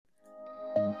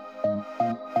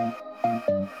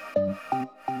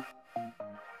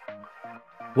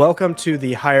Welcome to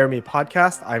the Hire Me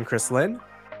podcast. I'm Chris Lynn.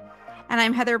 And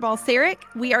I'm Heather Balsaric.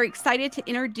 We are excited to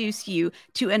introduce you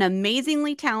to an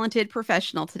amazingly talented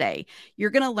professional today. You're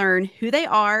going to learn who they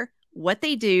are, what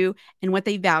they do, and what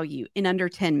they value in under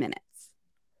 10 minutes.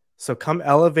 So come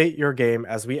elevate your game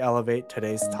as we elevate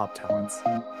today's top talents.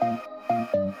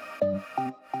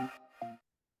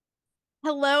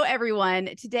 Hello, everyone.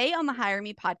 Today on the Hire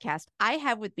Me podcast, I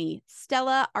have with me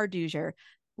Stella Arduser.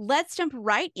 Let's jump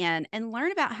right in and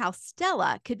learn about how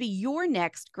Stella could be your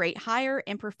next great hire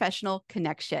and professional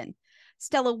connection.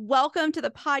 Stella, welcome to the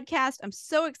podcast. I'm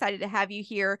so excited to have you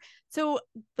here. So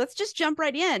let's just jump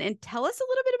right in and tell us a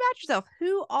little bit about yourself.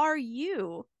 Who are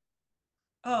you?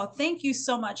 Oh, thank you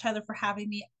so much, Heather, for having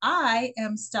me. I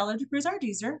am Stella DaCruz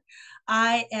Arduser.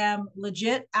 I am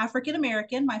legit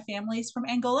African-American. My family is from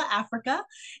Angola, Africa.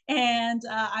 And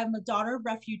I'm a daughter of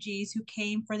refugees who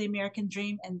came for the American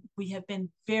dream. And we have been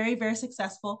very, very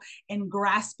successful in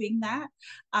grasping that.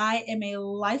 I am a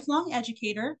lifelong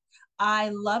educator. I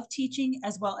love teaching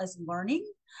as well as learning.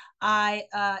 I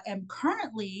am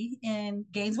currently in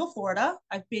Gainesville, Florida.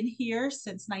 I've been here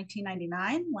since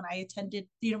 1999 when I attended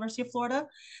the University of Florida.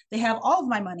 They have all of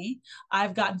my money.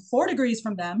 I've gotten 4 degrees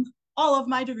from them. All of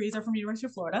my degrees are from the University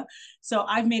of Florida. So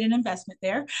I've made an investment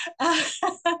there.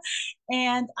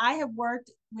 And I have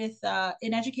worked with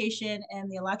in education and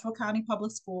the Alachua County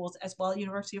Public Schools as well as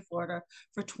University of Florida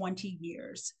for 20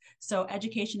 years. So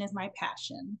education is my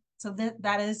passion. So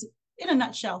that is, in a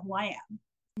nutshell, who I am.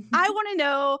 I want to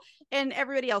know, and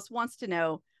everybody else wants to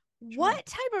know, what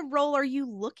type of role are you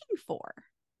looking for?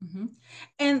 Mm-hmm.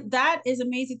 And that is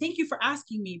amazing. Thank you for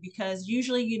asking me, because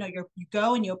usually, you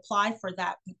go and you apply for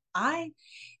that. But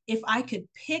if I could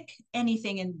pick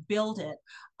anything and build it,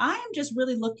 I am just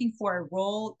really looking for a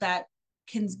role that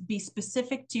can be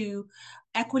specific to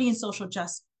equity and social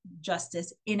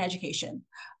justice in education.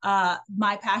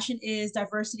 My passion is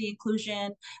diversity,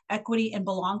 inclusion, equity, and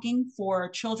belonging for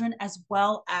children as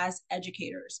well as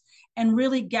educators, and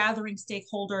really gathering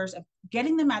stakeholders and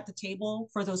getting them at the table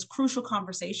for those crucial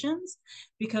conversations,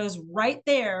 because right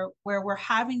there where we're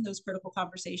having those critical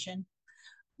conversations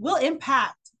will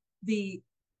impact the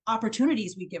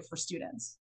opportunities we give for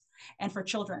students and for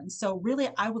children. So really,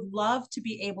 I would love to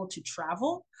be able to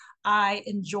travel. I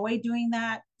enjoy doing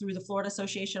that through the Florida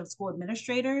Association of School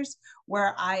Administrators,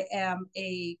 where I am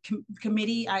a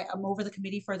committee. I am over the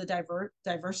committee for the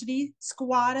diversity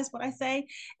squad, is what I say,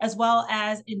 as well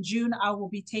as in June, I will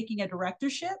be taking a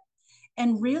directorship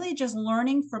and really just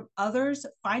learning from others,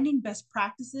 finding best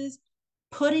practices,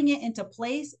 putting it into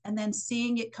place, and then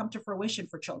seeing it come to fruition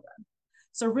for children.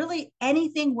 So really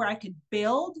anything where I could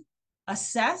build,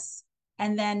 assess,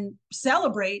 and then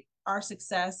celebrate our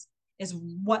success is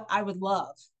what I would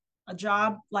love. A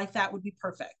job like that would be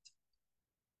perfect.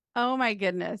 Oh my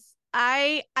goodness.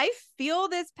 I feel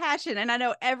this passion, and I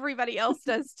know everybody else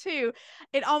does too.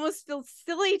 It almost feels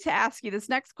silly to ask you this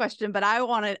next question, but I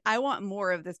want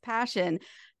more of this passion.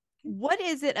 What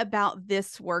is it about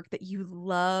this work that you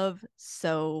love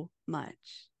so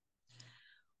much?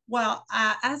 Well,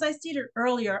 as I stated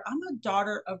earlier, I'm a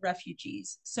daughter of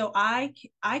refugees. So I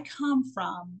come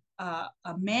from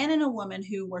a man and a woman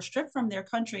who were stripped from their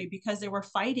country because they were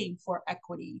fighting for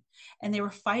equity, and they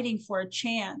were fighting for a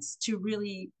chance to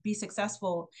really be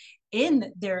successful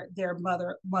in their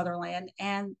motherland,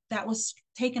 and that was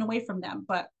taken away from them.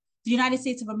 But the United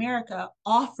States of America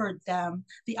offered them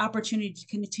the opportunity to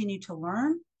continue to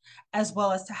learn, as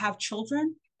well as to have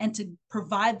children and to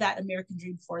provide that American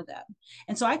dream for them.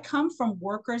 And so I come from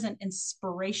workers and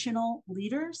inspirational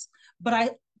leaders,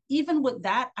 but even with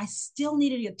that, I still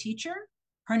needed a teacher.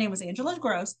 Her name was Angela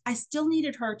Gross. I still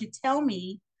needed her to tell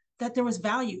me that there was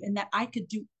value and that I could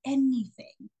do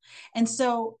anything. And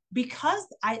so because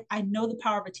I know the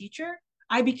power of a teacher,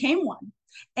 I became one.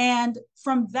 And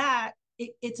from that,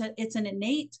 it's an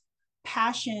innate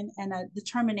passion and a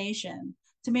determination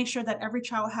to make sure that every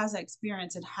child has that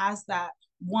experience and has that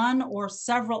one or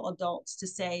several adults to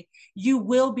say, you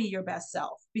will be your best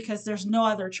self, because there's no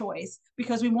other choice,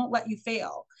 because we won't let you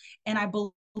fail. And I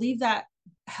believe that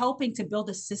helping to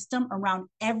build a system around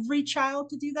every child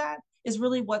to do that is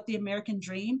really what the American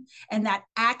dream and that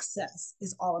access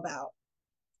is all about.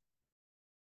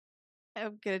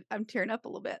 Oh, good. I'm tearing up a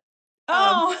little bit.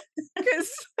 Oh,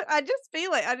 because I just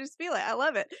feel it. I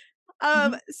love it.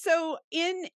 So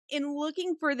in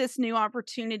looking for this new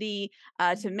opportunity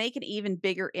to make an even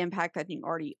bigger impact than you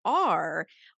already are,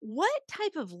 what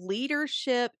type of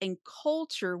leadership and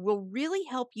culture will really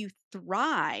help you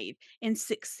thrive and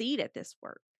succeed at this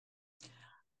work?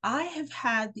 I have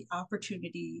had the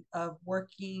opportunity of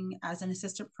working as an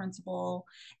assistant principal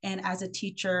and as a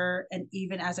teacher, and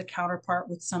even as a counterpart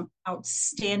with some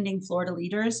outstanding Florida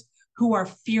leaders who are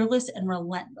fearless and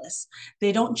relentless.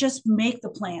 They don't just make the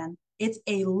plan, it's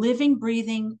a living,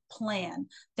 breathing plan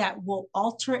that will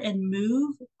alter and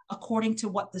move according to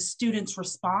what the student's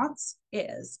response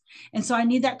is. And so I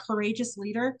need that courageous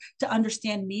leader to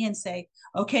understand me and say,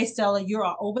 okay, Stella, you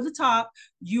are over the top.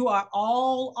 You are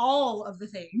all of the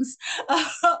things,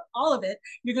 all of it.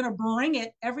 You're going to bring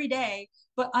it every day,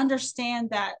 but understand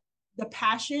that the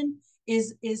passion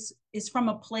is from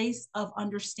a place of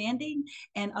understanding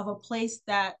and of a place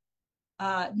that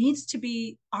needs to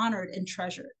be honored and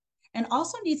treasured, and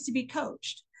also needs to be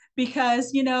coached,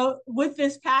 because with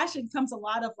this passion comes a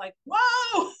lot of like,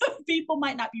 whoa, people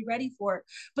might not be ready for it,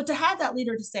 but to have that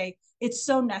leader to say it's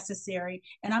so necessary,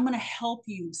 and I'm going to help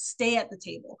you stay at the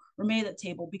table, remain at the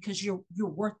table, because you're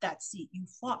worth that seat, you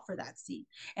fought for that seat,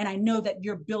 and I know that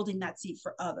you're building that seat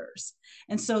for others.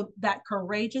 And so that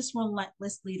courageous,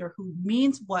 relentless leader who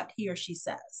means what he or she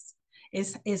says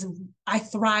is I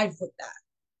thrive with that.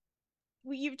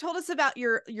 You've told us about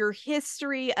your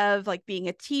history of like being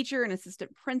a teacher and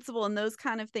assistant principal and those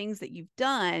kind of things that you've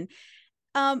done.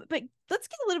 But let's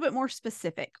get a little bit more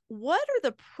specific. What are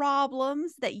the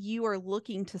problems that you are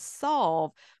looking to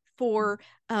solve for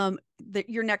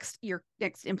your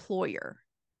next employer?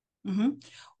 Mm-hmm.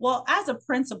 Well, as a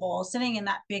principal sitting in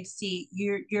that big seat,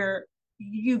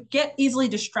 you get easily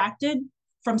distracted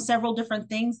from several different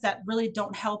things that really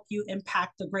don't help you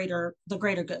impact the greater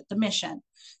good, the mission.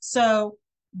 So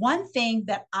one thing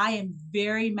that I am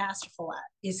very masterful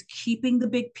at is keeping the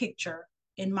big picture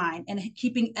in mind and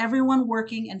keeping everyone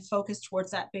working and focused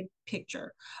towards that big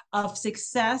picture of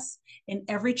success in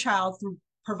every child through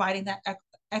providing that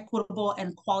equitable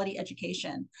and quality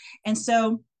education. And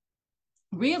so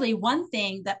really one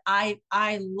thing that I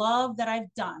love that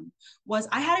I've done was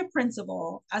I had a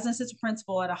principal, as an assistant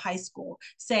principal at a high school,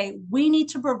 say we need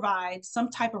to provide some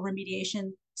type of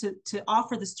remediation to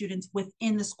offer the students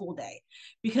within the school day,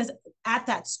 because at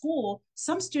that school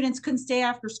some students couldn't stay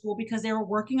after school because they were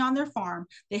working on their farm,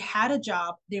 they had a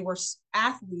job, they were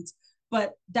athletes,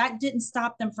 but that didn't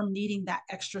stop them from needing that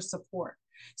extra support.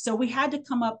 So we had to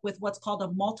come up with what's called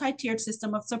a multi-tiered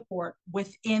system of support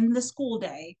within the school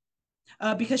day,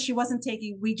 because she wasn't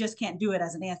taking, we just can't do it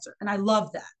as an answer. And I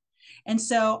love that. And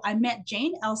so I met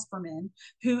Jane Elsperman,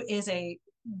 who is a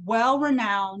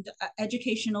well-renowned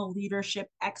educational leadership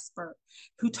expert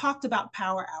who talked about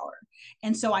Power Hour.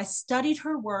 And so I studied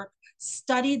her work,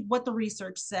 studied what the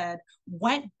research said,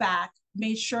 went back,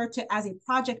 made sure to, as a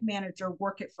project manager,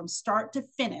 work it from start to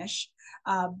finish,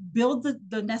 build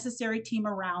the necessary team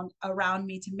around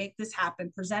me to make this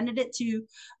happen, presented it to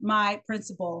my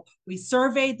principal. We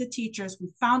surveyed the teachers, we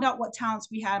found out what talents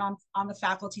we had on the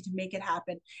faculty to make it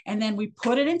happen. And then we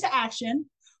put it into action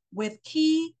with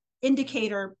key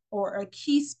indicator or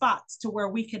key spots to where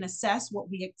we can assess what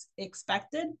we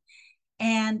expected.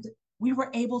 And we were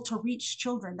able to reach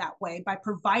children that way by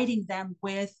providing them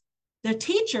with the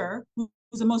teacher who's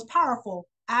the most powerful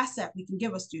asset we can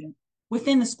give a student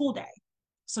within the school day.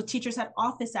 So teachers had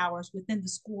office hours within the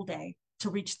school day to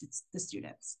reach the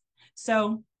students.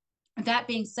 So that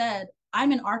being said,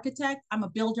 I'm an architect, I'm a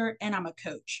builder, and I'm a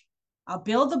coach. I'll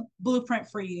build the blueprint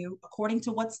for you according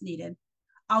to what's needed.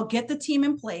 I'll get the team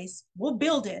in place, we'll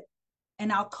build it,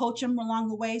 and I'll coach them along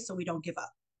the way so we don't give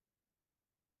up.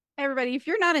 Everybody, if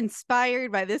you're not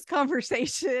inspired by this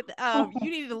conversation, you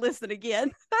need to listen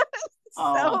again.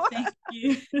 Oh, thank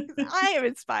you. I am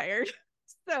inspired.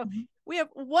 So we have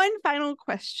one final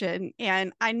question,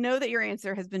 and I know that your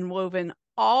answer has been woven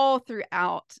all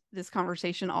throughout this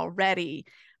conversation already,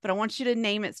 but I want you to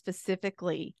name it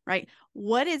specifically, right?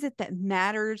 What is it that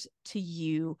matters to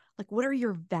you? Like, what are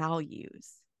your values?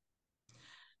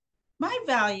 My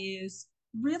values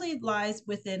really lies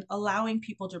within allowing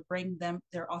people to bring them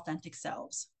their authentic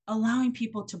selves, allowing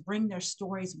people to bring their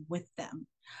stories with them,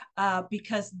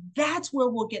 because that's where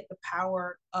we'll get the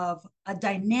power of a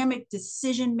dynamic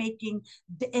decision making,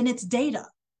 and it's data.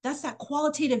 That's that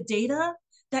qualitative data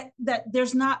that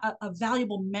there's not a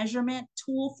valuable measurement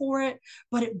tool for it,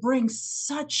 but it brings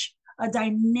such a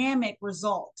dynamic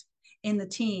result in the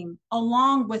team,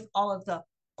 along with all of the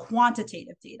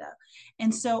quantitative data.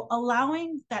 And so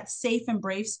allowing that safe and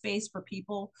brave space for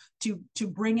people to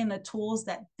bring in the tools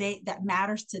that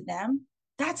matters to them,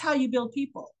 that's how you build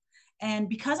people. And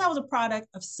because I was a product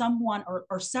of someone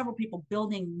or several people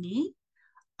building me,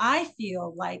 I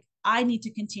feel like I need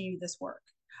to continue this work.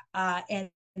 And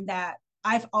that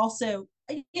I've also,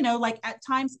 like at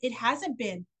times it hasn't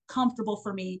been comfortable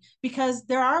for me, because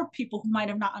there are people who might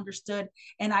have not understood,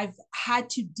 and I've had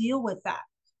to deal with that.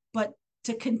 But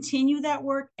to continue that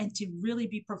work and to really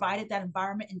be provided that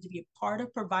environment and to be a part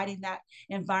of providing that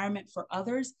environment for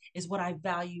others is what I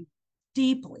value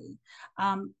deeply.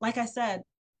 Like I said,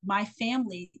 my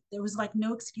family, there was like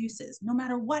no excuses. No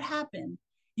matter what happened,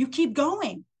 you keep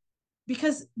going,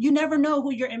 because you never know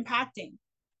who you're impacting.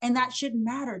 And that shouldn't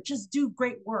matter. Just do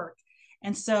great work.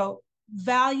 And so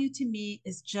value to me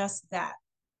is just that,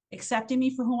 accepting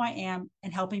me for who I am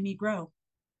and helping me grow.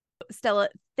 Stella,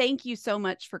 thank you so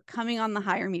much for coming on the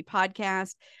Hire Me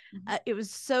podcast. It was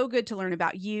so good to learn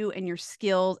about you and your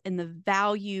skills and the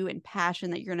value and passion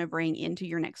that you're going to bring into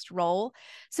your next role.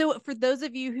 So for those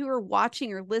of you who are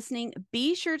watching or listening,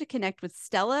 be sure to connect with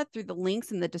Stella through the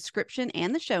links in the description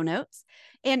and the show notes.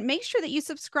 And make sure that you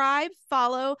subscribe,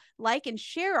 follow, like, and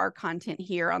share our content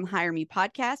here on the Hire Me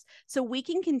podcast so we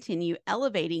can continue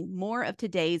elevating more of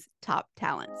today's top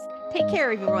talents. Take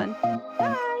care, everyone.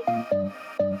 Bye.